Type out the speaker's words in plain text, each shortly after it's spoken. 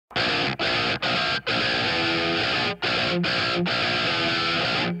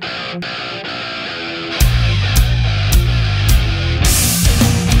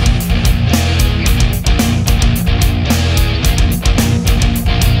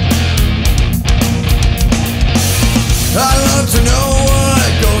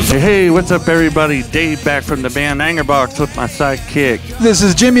Hey, what's up, everybody? Dave back from the band Angerbox with my sidekick. This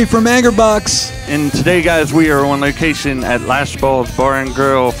is Jimmy from Angerbox. And today, guys, we are on location at LASHBAUGHS Bar and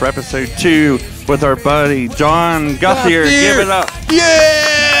Grill for episode 2 with our buddy John Gauthier. Give it up.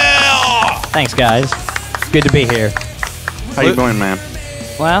 Yeah! Thanks, guys. Good to be here. How you doing, man?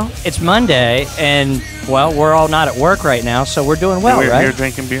 Well, it's Monday, and, well, we're all not at work right now, so we're doing well, we're right? here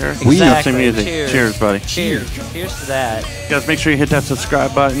drinking beer. Exactly. We have some music. Cheers. Buddy. Cheers. Cheers to that. Guys, make sure you hit that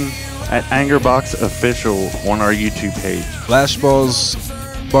subscribe button at Angerbox Official on our YouTube page.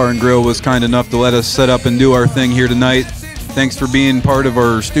 LASHBAUGHS Bar and Grill was kind enough to let us set up and do our thing here tonight. Thanks for being part of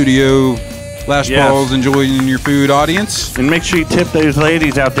our studio LASHBAUGHS enjoying your food audience. And make sure you tip those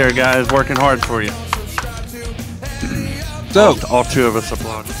ladies out there, guys, working hard for you. So, all 2 of us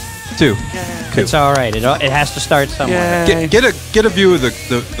applaud. 2. It's all right. It has to start somewhere. Get a view of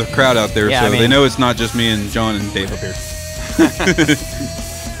the crowd out there, Yeah, so I mean, they know it's not just me and John and Dave up here.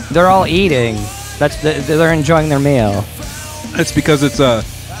 They're all eating. They're enjoying their meal. That's because it's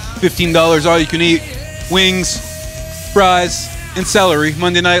 $15 all you can eat, wings, fries, and celery.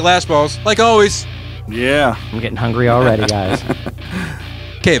 Monday night LASHBAUGHS, like always. Yeah. I'm getting hungry already, guys.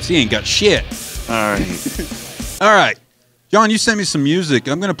 KFC ain't got shit. All right. All right. John, you sent me some music.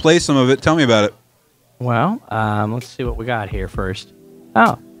 I'm going to play some of it. Tell me about it. Well, let's see what we got here first.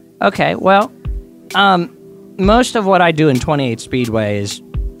 Oh, okay. Well, most of what I do in 28 Speedway is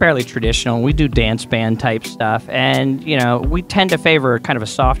fairly traditional. We do dance band type stuff, and, you know, we tend to favor kind of a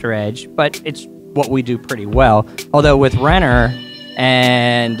softer edge, but it's what we do pretty well. Although with Renner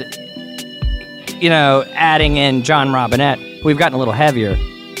and, you know, adding in John Robinette, we've gotten a little heavier.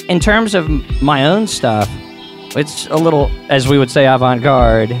 In terms of my own stuff, it's a little, as we would say,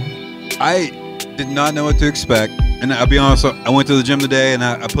 avant-garde. I did not know what to expect. And I'll be honest, I went to the gym today, and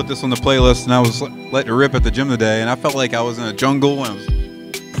I put this on the playlist, and I was letting it rip at the gym today, and I felt like I was in a jungle, and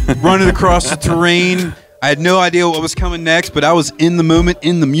I was running across the terrain. I had no idea what was coming next, but I was in the moment,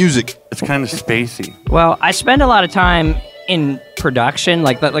 in the music. It's kind of spacey. Well, I spend a lot of time in production.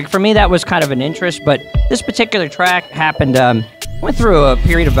 Like for me, that was kind of an interest, but this particular track happened, went through a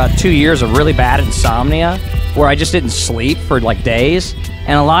period of about 2 years of really bad insomnia, where I just didn't sleep for like days.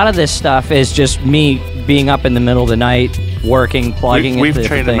 And a lot of this stuff is just me being up in the middle of the night, working, plugging into We've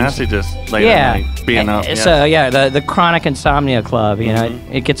traded messages late at night, being up. So, yeah, the chronic insomnia club, you know,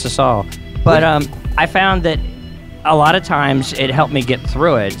 it gets us all. But I found that a lot of times it helped me get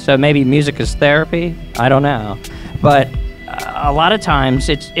through it. So maybe music is therapy, I don't know. But a lot of times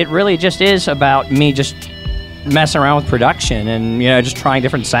it really just is about me just messing around with production and, you know, just trying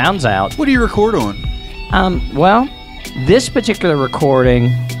different sounds out. What do you record on? Well, this particular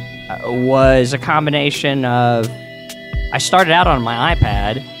recording was a combination of, I started out on my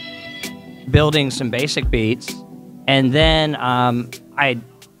iPad building some basic beats, and then I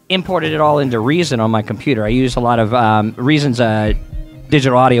imported it all into Reason on my computer. I use a lot of Reason's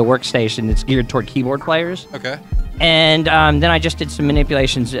digital audio workstation that's geared toward keyboard players. Okay. And then I just did some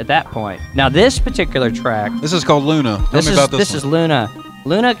manipulations at that point. Now, this particular track... This is called Luna. Tell me about this one. This is Luna.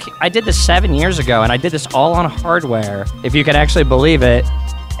 Luna, I did this 7 years ago, and I did this all on hardware, if you could actually believe it.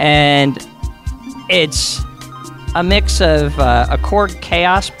 And it's a mix of a Korg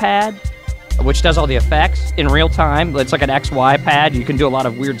Chaos pad, which does all the effects in real time. It's like an XY pad. You can do a lot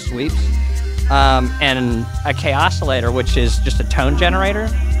of weird sweeps. And a Chaosillator, which is just a tone generator.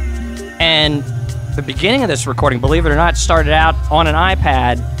 And the beginning of this recording, believe it or not, started out on an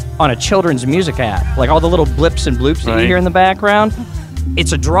iPad on a children's music app. Like all the little blips and bloops that you hear in the background.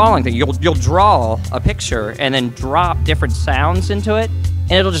 It's a drawing thing. You'll draw a picture and then drop different sounds into it,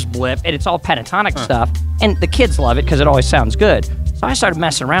 and it'll just blip, and it's all pentatonic stuff. And the kids love it because it always sounds good. So I started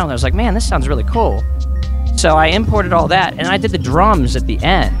messing around, and I was like, man, this sounds really cool. So I imported all that, and I did the drums at the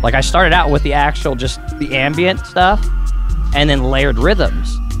end. Like I started out with the actual, just the ambient stuff, and then layered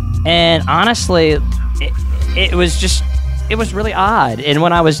rhythms. And honestly, it was really odd. And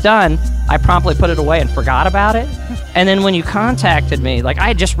when I was done, I promptly put it away and forgot about it. And then when you contacted me, like I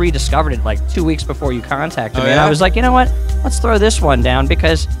had just rediscovered it like 2 weeks before you contacted me. And I was like, you know what? Let's throw this one down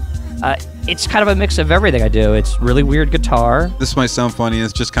because it's kind of a mix of everything I do. It's really weird guitar. This might sound funny.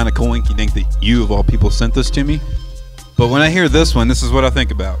 It's just kind of coinky-dink that you, of all people, sent this to me. But when I hear this one, this is what I think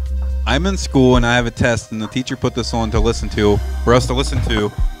about. I'm in school and I have a test, and the teacher put this on for us to listen to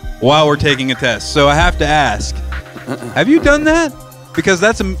while we're taking a test. So I have to ask, have you done that? Because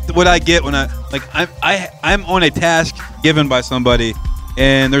that's what I get when I'm on a task given by somebody,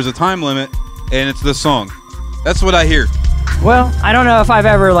 and there's a time limit, and it's this song. That's what I hear. Well, I don't know if I've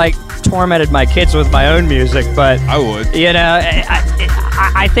ever like tormented my kids with my own music, but I would. you know,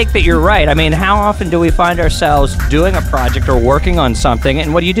 I think that you're right. I mean, how often do we find ourselves doing a project or working on something,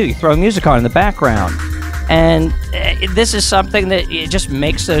 and what do? You throw music on in the background. And this is something that it just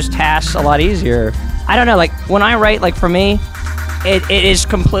makes those tasks a lot easier. I don't know, like when I write, like for me, it is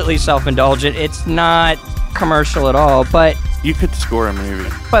completely self-indulgent. It's not commercial at all, but you could score a movie.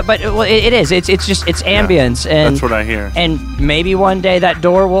 But well, it is. It's just ambience, and that's what I hear. And maybe one day that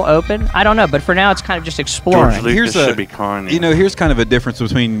door will open. I don't know, but for now, it's kind of just exploring. George Lucas should be Kanye. You know, here's kind of a difference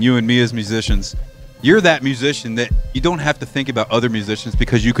between you and me as musicians. You're that musician that you don't have to think about other musicians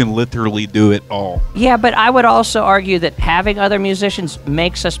because you can literally do it all. Yeah, but I would also argue that having other musicians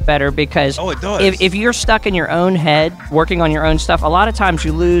makes us better because it does. If you're stuck in your own head working on your own stuff, a lot of times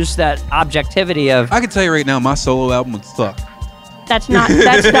you lose that objectivity of. I can tell you right now, my solo album would suck. That's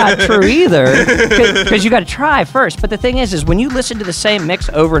not true either, because you got to try first. But the thing is when you listen to the same mix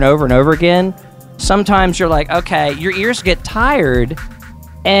over and over and over again, sometimes you're like, okay, your ears get tired,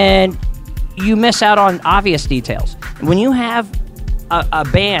 and you miss out on obvious details. When you have a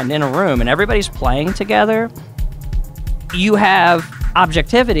band in a room and everybody's playing together, you have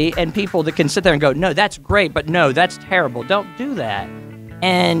objectivity and people that can sit there and go, no, that's great, but no, that's terrible. Don't do that.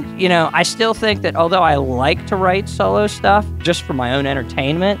 And, you know, I still think that although I like to write solo stuff just for my own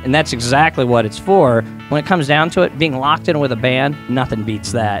entertainment, and that's exactly what it's for, when it comes down to it, being locked in with a band, nothing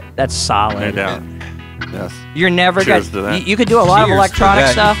beats that. That's solid. No doubt. Yes. You're never going to. You could do a lot Cheers of electronic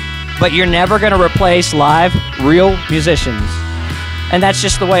stuff, but you're never going to replace live, real musicians. And that's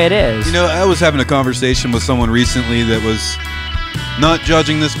just the way it is. You know, I was having a conversation with someone recently that was not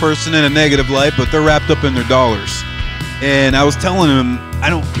judging this person in a negative light, but they're wrapped up in their dollars. And I was telling him, I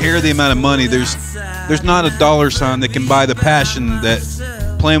don't care the amount of money. There's not a dollar sign that can buy the passion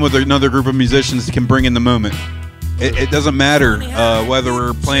that playing with another group of musicians can bring in the moment. It doesn't matter whether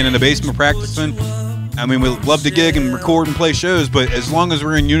we're playing in a basement practicing. I mean, we love to gig and record and play shows, but as long as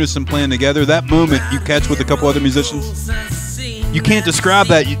we're in unison playing together, that moment you catch with a couple other musicians, you can't describe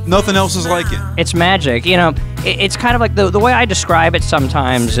that. Nothing else is like it. It's magic. You know, it's kind of like the way I describe it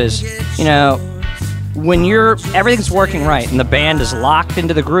sometimes is, you know, when everything's working right and the band is locked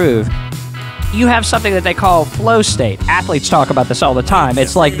into the groove, you have something that they call flow state. Athletes talk about this all the time.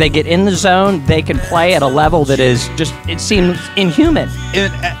 It's like they get in the zone, they can play at a level that is just, it seems inhuman.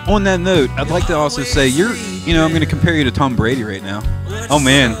 And on that note, I'd like to also say, I'm going to compare you to Tom Brady right now. Oh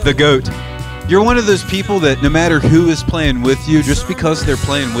man, the GOAT. You're one of those people that no matter who is playing with you, just because they're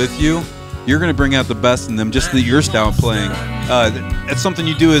playing with you, you're going to bring out the best in them, just your style of playing. That's something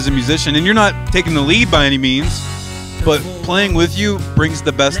you do as a musician, and you're not taking the lead by any means, but playing with you brings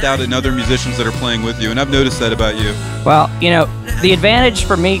the best out in other musicians that are playing with you, and I've noticed that about you. Well, you know, the advantage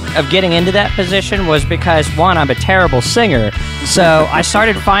for me of getting into that position was because, one, I'm a terrible singer, so I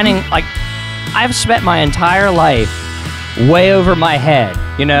started finding, like, I've spent my entire life way over my head,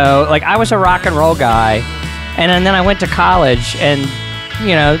 you know, like I was a rock and roll guy, and then I went to college, and,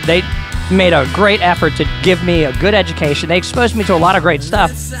 you know, they made a great effort to give me a good education. They exposed me to a lot of great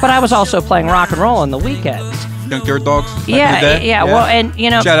stuff, but I was also playing rock and roll on the weekends. Young Dirt Dogs? Yeah, well, and, you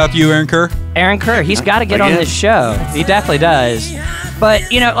know... Shout out to you, Aaron Kerr. Aaron Kerr, he's got to get on this show. He definitely does.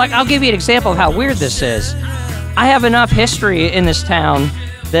 But, you know, like, I'll give you an example of how weird this is. I have enough history in this town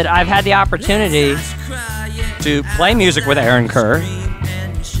that I've had the opportunity to play music with Aaron Kerr.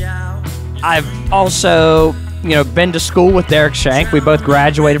 I've also, you know, been to school with Derek Shank. We both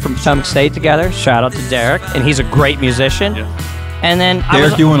graduated from Potomac State together. Shout out to Derek, and he's a great musician. Yeah. And then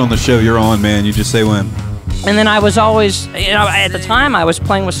Derek, you went on the show. You're on, man. You just say when. And then I was always, you know, at the time I was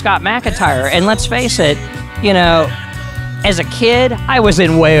playing with Scott McIntyre, and let's face it, you know, as a kid, I was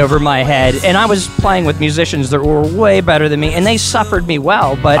in way over my head, and I was playing with musicians that were way better than me, and they suffered me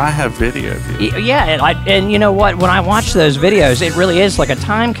well, but... I have video of you. Yeah, and you know what? When I watch those videos, it really is like a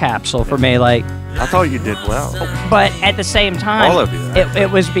time capsule for me, like... I thought you did well. But at the same time, all of you. It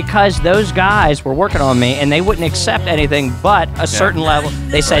was because those guys were working on me, and they wouldn't accept anything but a certain level.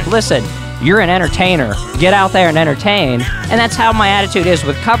 They said, listen, you're an entertainer. Get out there and entertain. And that's how my attitude is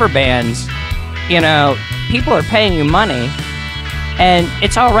with cover bands. You know, people are paying you money, and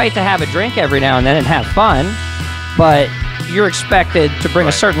it's all right to have a drink every now and then and have fun, but you're expected to bring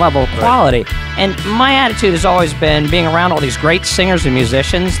a certain level of quality. And my attitude has always been, being around all these great singers and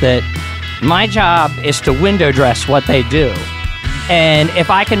musicians, that my job is to window dress what they do. And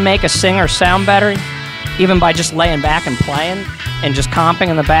if I can make a singer sound better, even by just laying back and playing and just comping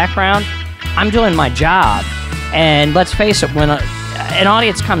in the background, I'm doing my job. And let's face it, when an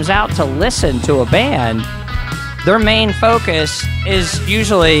audience comes out to listen to a band, their main focus is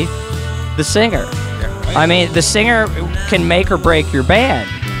usually the singer. I mean, the singer can make or break your band,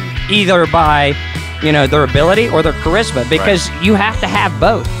 either by, their ability or their charisma, because you have to have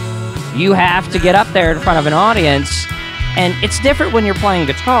both. You have to get up there in front of an audience, and it's different when you're playing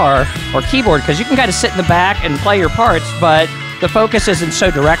guitar or keyboard, because you can kind of sit in the back and play your parts, but the focus isn't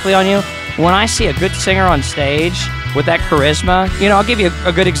so directly on you. When I see a good singer on stage with that charisma, I'll give you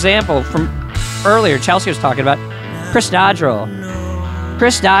a good example from earlier. Chelsea was talking about Chris Dodrell.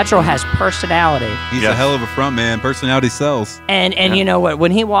 Chris Dodrell has personality. He's a hell of a front man. Personality sells. And you know what?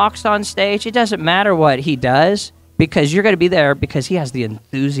 When he walks on stage, it doesn't matter what he does, because you're going to be there because he has the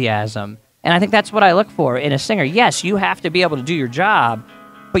enthusiasm. And I think that's what I look for in a singer. Yes, you have to be able to do your job,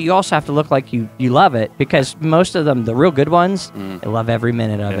 but you also have to look like you love it, because most of them, the real good ones, they love every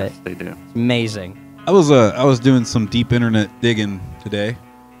minute of it. They do. It's amazing. I was doing some deep internet digging today,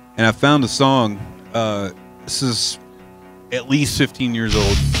 and I found a song. This is at least 15 years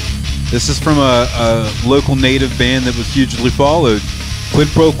old. This is from a local native band that was hugely followed, Quid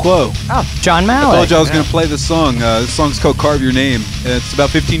Pro Quo. Oh, John Malik. I told you I was going to play this song. This song's called Carve Your Name. It's about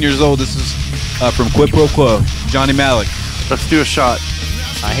 15 years old. This is from Quid Pro Quo, Johnny Malik. Let's do a shot.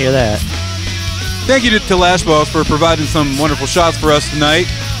 I hear that. Thank you to LASHBAUGHs for providing some wonderful shots for us tonight.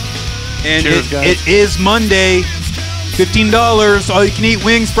 And Cheers, guys. it is Monday, $15, all you can eat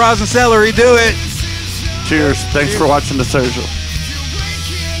wings, fries, and celery. Do it. Cheers. Thanks for watching the social.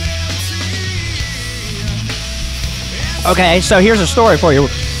 Okay, so here's a story for you.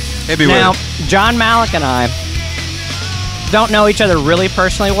 Hey, beware. Now, John Malik and I don't know each other really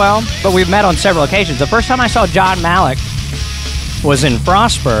personally well, but we've met on several occasions. The first time I saw John Malik was in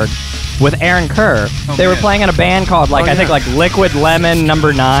Frostburg with Aaron Kerr. They were playing in a band called, I think, Liquid Lemon No.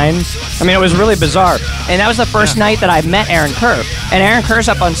 9. I mean, it was really bizarre. And that was the first night that I met Aaron Kerr. And Aaron Kerr's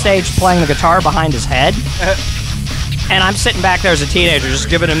up on stage playing the guitar behind his head. And I'm sitting back there as a teenager just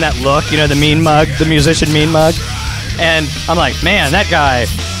giving him that look, the mean mug, the musician mean mug. And I'm like, man, that guy,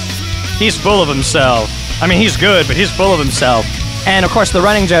 he's full of himself. I mean, he's good, but he's full of himself. And, of course, the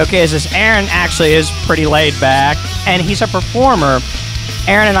running joke is Aaron actually is pretty laid back, and he's a performer.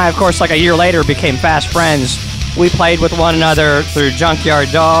 Aaron and I, of course, a year later became fast friends. We played with one another through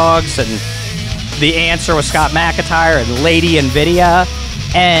Junkyard Dogs and The Answer with Scott McIntyre and Lady Nvidia.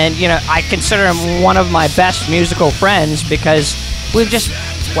 And, I consider him one of my best musical friends because we've just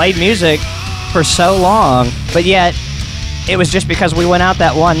played music for so long, but yet it was just because we went out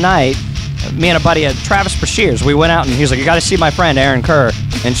that one night, me and a buddy, Travis Brashears, we went out and he was like, you got to see my friend Aaron Kerr.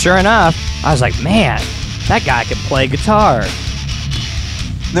 And sure enough, I was like, man, that guy can play guitar.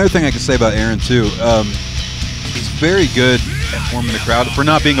 Another thing I can say about Aaron, too, he's very good at warming the crowd. For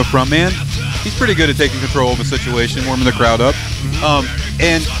not being a front man, he's pretty good at taking control of a situation, warming the crowd up.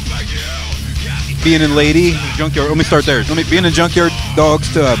 And being in Lady, Junkyard, let me start there. Being in Junkyard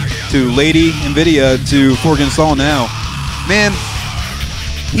Dogs to Lady Nvidia to Forgan Saul now, man,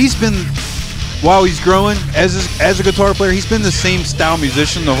 he's been, while he's growing as a guitar player, he's been the same style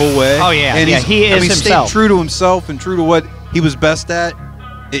musician the whole way. Oh yeah, and he is himself. Stayed true to himself and true to what he was best at.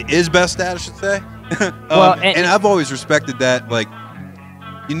 Is best at, I should say. And I've always respected that. Like,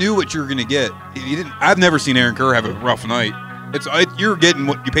 you knew what you were gonna get. You didn't. I've never seen Aaron Kerr have a rough night. You're getting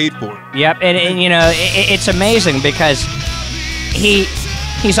what you paid for. Yep, and it's amazing because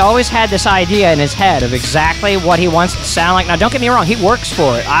he's always had this idea in his head of exactly what he wants to sound like. Now, don't get me wrong, he works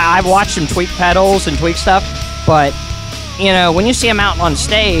for it. I've watched him tweak pedals and tweak stuff, but when you see him out on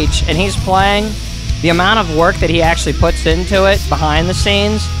stage and he's playing, the amount of work that he actually puts into it behind the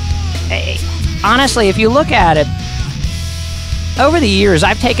scenes, honestly, if you look at it, over the years,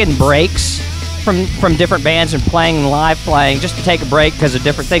 I've taken breaks from different bands and live playing just to take a break because of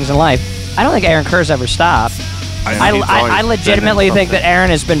different things in life. I don't think Aaron Kerr's ever stopped. I legitimately think that Aaron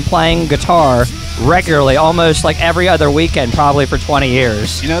has been playing guitar regularly, almost like every other weekend, probably for 20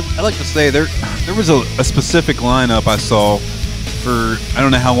 years. I like to say there was a specific lineup I saw for, I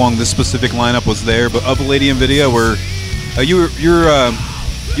don't know how long this specific lineup was there, but of Lady Nvidia where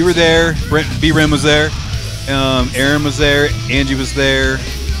you were there, Brent B-Rim was there, Aaron was there, Angie was there.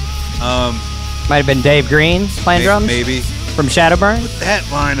 Might have been Dave Green playing drums? Maybe. From Shadowburn? That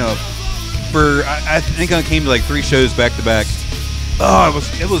lineup, I think I came to 3 shows back to back. Oh,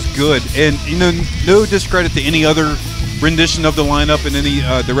 it was good. And, no discredit to any other rendition of the lineup in any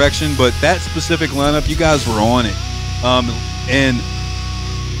direction, but that specific lineup, you guys were on it. And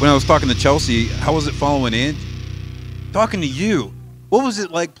when I was talking to Chelsea, how was it following Angie? Talking to you, what was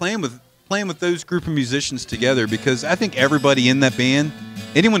it like playing with those group of musicians together? Because I think everybody in that band,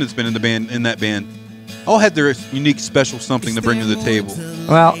 anyone that's been in that band, all had their unique, special something to bring to the table.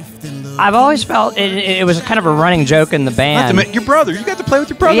 Well, I've always felt it was kind of a running joke in the band. Your brother, you got to play with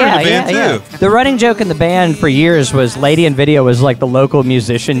your brother in the band too. The running joke in the band for years was Lady in Video was like the local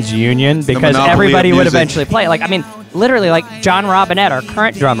musicians union because everybody would eventually play. Like, I mean, literally, like John Robinette, our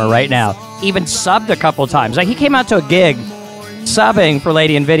current drummer right now, even subbed a couple times. Like, he came out to a gig subbing for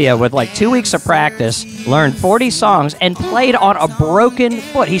Lady in Video with like 2 weeks of practice, learned 40 songs, and played on a broken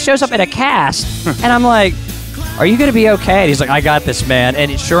foot. He shows up in a cast, and I'm like, are you going to be okay? And he's like, I got this, man.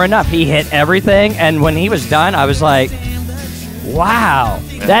 And sure enough, he hit everything. And when he was done, I was like, wow,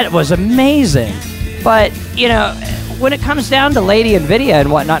 that was amazing. But, you know, when it comes down to Lady in Video and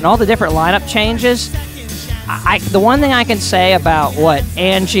whatnot and all the different lineup changes, the one thing I can say about what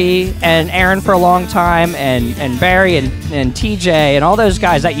Angie and Aaron for a long time and Barry and TJ and all those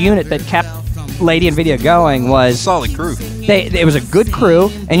guys, that unit that kept Lady in Video going was... Solid crew. It was a good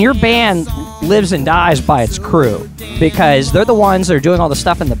crew, and your band lives and dies by its crew because they're the ones that are doing all the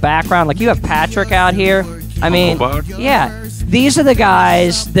stuff in the background. Like, you have Patrick out here. I mean, yeah, these are the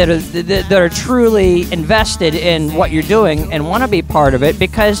guys that are truly invested in what you're doing and want to be part of it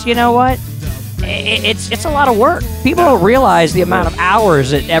because, you know what? It's a lot of work. People don't realize the amount of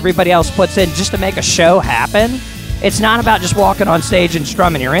hours that everybody else puts in just to make a show happen. It's not about just walking on stage and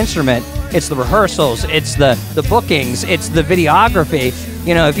strumming your instrument. It's the rehearsals, it's the bookings, it's the videography.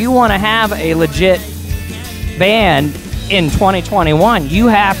 You know, if you want to have a legit band in 2021, you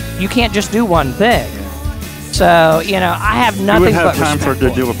can't just do one thing. So, you know, I have nothing but time respect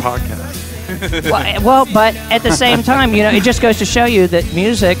to do a podcast. well, but at the same time, you know, it just goes to show you that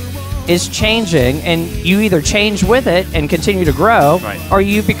music is changing, and you either change with it and continue to grow, or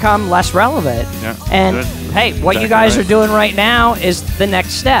you become less relevant. Yeah, and hey, what you guys are doing right now is the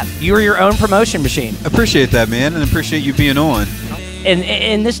next step. You're your own promotion machine. Appreciate that, man, and appreciate you being on.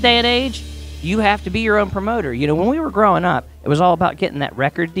 In this day and age, you have to be your own promoter. You know, when we were growing up, it was all about getting that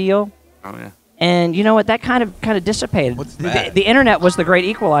record deal. Oh yeah. And you know what? That kind of dissipated. What's that? The internet was the great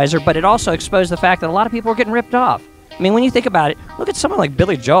equalizer, but it also exposed the fact that a lot of people were getting ripped off. I mean, when you think about it, look at someone like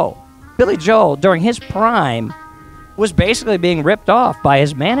Billy Joel. Billy Joel, during his prime, was basically being ripped off by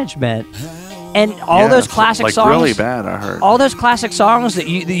his management. And all those classic songs, really bad, I heard. All those classic songs that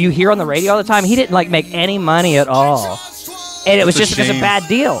you hear on the radio all the time, he didn't like make any money at all. And it was just because of bad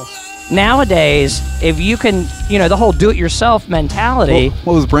deals. Nowadays, if you can, you know, the whole do-it-yourself mentality.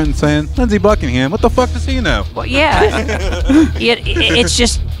 What was Brenton saying? Lindsey Buckingham, what the fuck does he know? Well, yeah. It's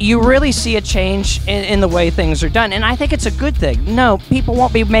just, you really see a change in the way things are done. And I think it's a good thing. No, people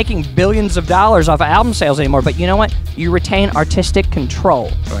won't be making billions of dollars off of album sales anymore. But you know what? You retain artistic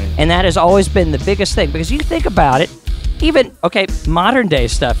control. Right. And that has always been the biggest thing. Because you think about it, even, okay, modern day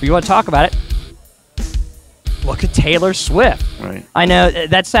stuff, if you want to talk about it, look at Taylor Swift. Right. I know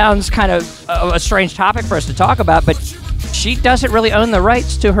that sounds kind of a strange topic for us to talk about, but she doesn't really own the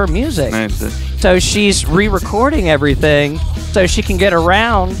rights to her music. Right. So she's re-recording everything so she can get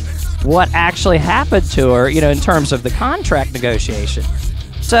around what actually happened to her, you know, in terms of the contract negotiation.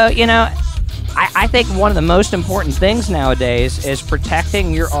 So, you know, I think one of the most important things nowadays is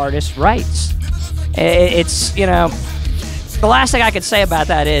protecting your artist's rights. It's, you know, the last thing I could say about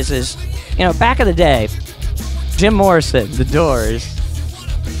that is, you know, back in the day, Jim Morrison, The Doors,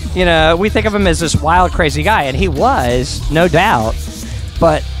 you know, we think of him as this wild, crazy guy, and he was, no doubt,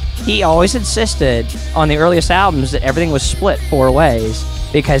 but he always insisted on the earliest albums that everything was split 4 ways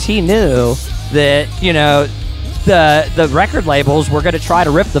because he knew that, you know, the record labels were going to try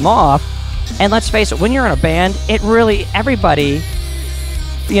to rip them off. And let's face it, when you're in a band, it really, everybody,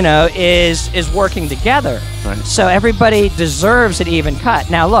 you know, is working together. Right. So everybody deserves an even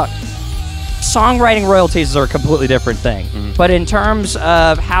cut. Now, look, songwriting royalties are a completely different thing. Mm-hmm. But in terms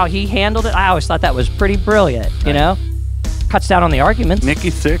of how he handled it, I always thought that was pretty brilliant, you know? Cuts down on the arguments.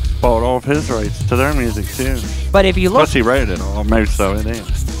 Nikki Sixx bought all of his rights to their music, too. But if you look... Plus, he wrote it all, most of it.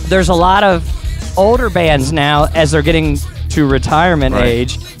 There's a lot of older bands now, as they're getting to retirement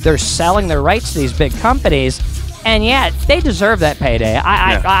age, they're selling their rights to these big companies, and yeah, they deserve that payday.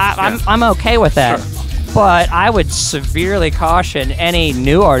 I'm okay with that. Sure. But I would severely caution any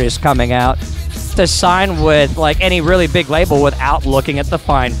new artist coming out to sign with like any really big label without looking at the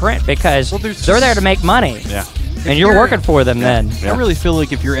fine print because they're there to make money. Yeah. And you're working for them then. Yeah. I really feel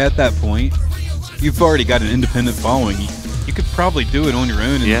like if you're at that point, you've already got an independent following. You could probably do it on your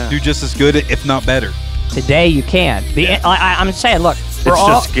own and do just as good, if not better. Today you can. I'm saying, look, for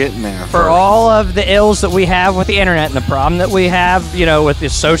just getting there. For all of the ills that we have with the internet and the problem that we have, you know, with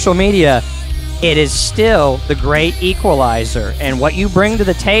this social media, it is still the great equalizer, and what you bring to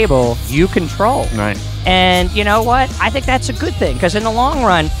the table, you control. Right. And you know what? I think that's a good thing, because in the long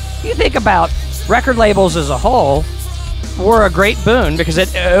run, you think about record labels as a whole, were a great boon because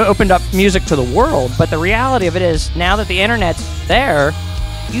it opened up music to the world. But the reality of it is, now that the internet's there,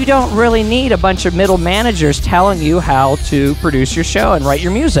 you don't really need a bunch of middle managers telling you how to produce your show and write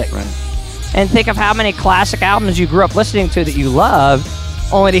your music. Right. And think of how many classic albums you grew up listening to that you loved,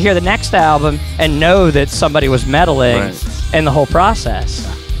 only to hear the next album and know that somebody was meddling in the whole process.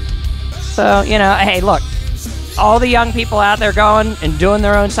 So, you know, hey, look, all the young people out there going and doing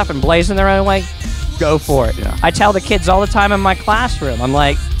their own stuff and blazing their own way, go for it. Yeah. I tell the kids all the time in my classroom, I'm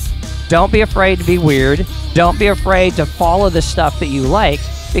like, don't be afraid to be weird. Don't be afraid to follow the stuff that you like,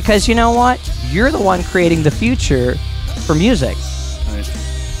 because you know what? You're the one creating the future for music. Right.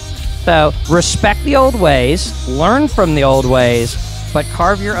 So respect the old ways, learn from the old ways, but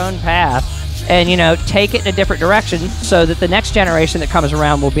carve your own path and, you know, take it in a different direction so that the next generation that comes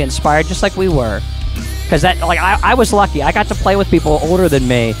around will be inspired just like we were. Because that, like, I was lucky. I got to play with people older than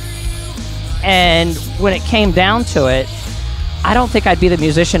me. And when it came down to it, I don't think I'd be the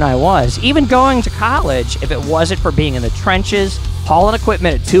musician I was. Even going to college, if it wasn't for being in the trenches, hauling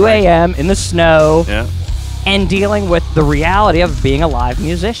equipment at 2 a.m. in the snow, and dealing with the reality of being a live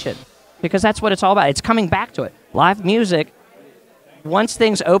musician. Because that's what it's all about. It's coming back to it. Live music, once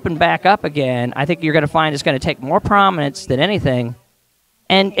things open back up again, I think you're going to find it's going to take more prominence than anything.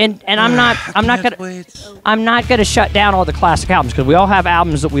 And I'm not going to shut down all the classic albums, because we all have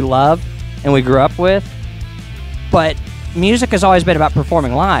albums that we love and we grew up with. But music has always been about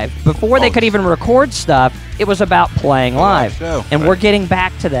performing live. Before they could even record stuff, it was about playing live. And we're getting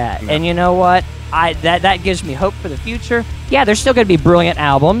back to that. And you know what? That gives me hope for the future. Yeah, there's still going to be brilliant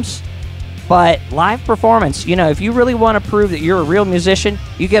albums, but live performance, you know, if you really want to prove that you're a real musician,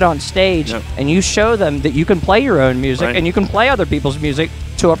 you get on stage and you show them that you can play your own music and you can play other people's music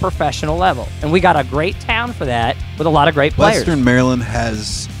to a professional level. And we got a great town for that with a lot of great players. Western Maryland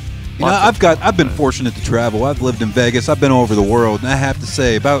has... You know, I've been fortunate to travel. I've lived in Vegas. I've been all over the world, and I have to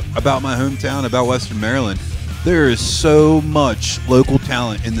say about my hometown, about Western Maryland, there is so much local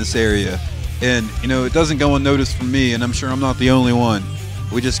talent in this area, and you know, it doesn't go unnoticed from me, and I'm sure I'm not the only one.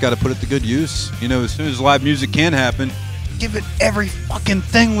 We just got to put it to good use. You know, as soon as live music can happen, give it every fucking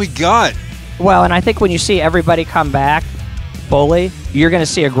thing we got. Well, and I think when you see everybody come back fully, you're going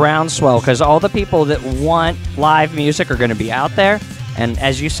to see a groundswell, because all the people that want live music are going to be out there. And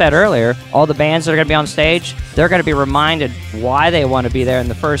as you said earlier, all the bands that are going to be on stage, they're going to be reminded why they want to be there in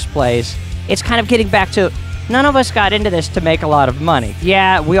the first place. It's kind of getting back to, none of us got into this to make a lot of money.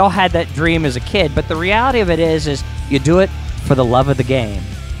 Yeah, we all had that dream as a kid, but the reality of it is you do it for the love of the game.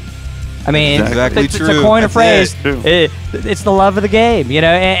 I mean, it's a coin of phrase. It's the love of the game, you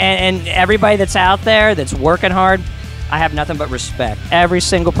know, and everybody that's out there that's working hard, I have nothing but respect. Every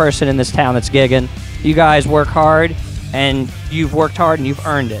single person in this town that's gigging, you guys work hard. And you've worked hard and you've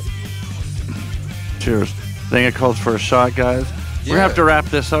earned it. Cheers. I think it calls for a shot, guys. Yeah. We're going to have to wrap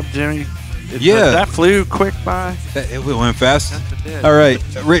this up, Jimmy. That flew quick by. It went fast. Yes, it did. All right,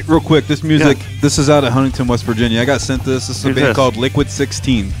 real quick, this music, this is out of Huntington, West Virginia. I got sent this. This is a band called Liquid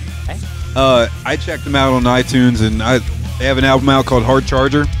 16. Okay. I checked them out on iTunes, and they have an album out called Hard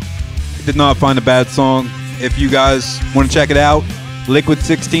Charger. Did not find a bad song. If you guys want to check it out, Liquid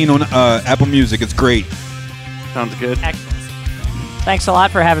 16 on Apple Music. It's great. Sounds good. Excellent. Thanks a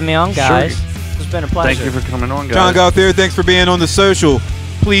lot for having me on, guys. Sure. It's been a pleasure. Thank you for coming on, guys. John Gauthier, thanks for being on the social.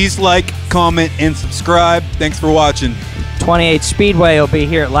 Please like, comment, and subscribe. Thanks for watching. 28 Speedway will be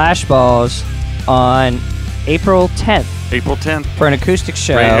here at LASHBAUGHS on April 10th. April 10th. For an acoustic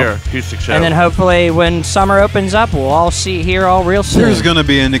show. Right here, acoustic show. And then hopefully when summer opens up, we'll all see here all real soon. There's going to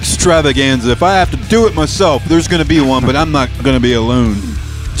be an extravaganza. If I have to do it myself, there's going to be one, but I'm not going to be alone.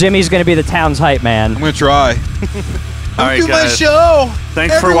 Jimmy's going to be the town's hype man. I'm going to try. All right, do my guys. show.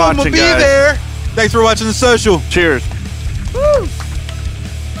 Thanks Everyone for watching, will be guys. there. Thanks for watching the social. Cheers. Woo.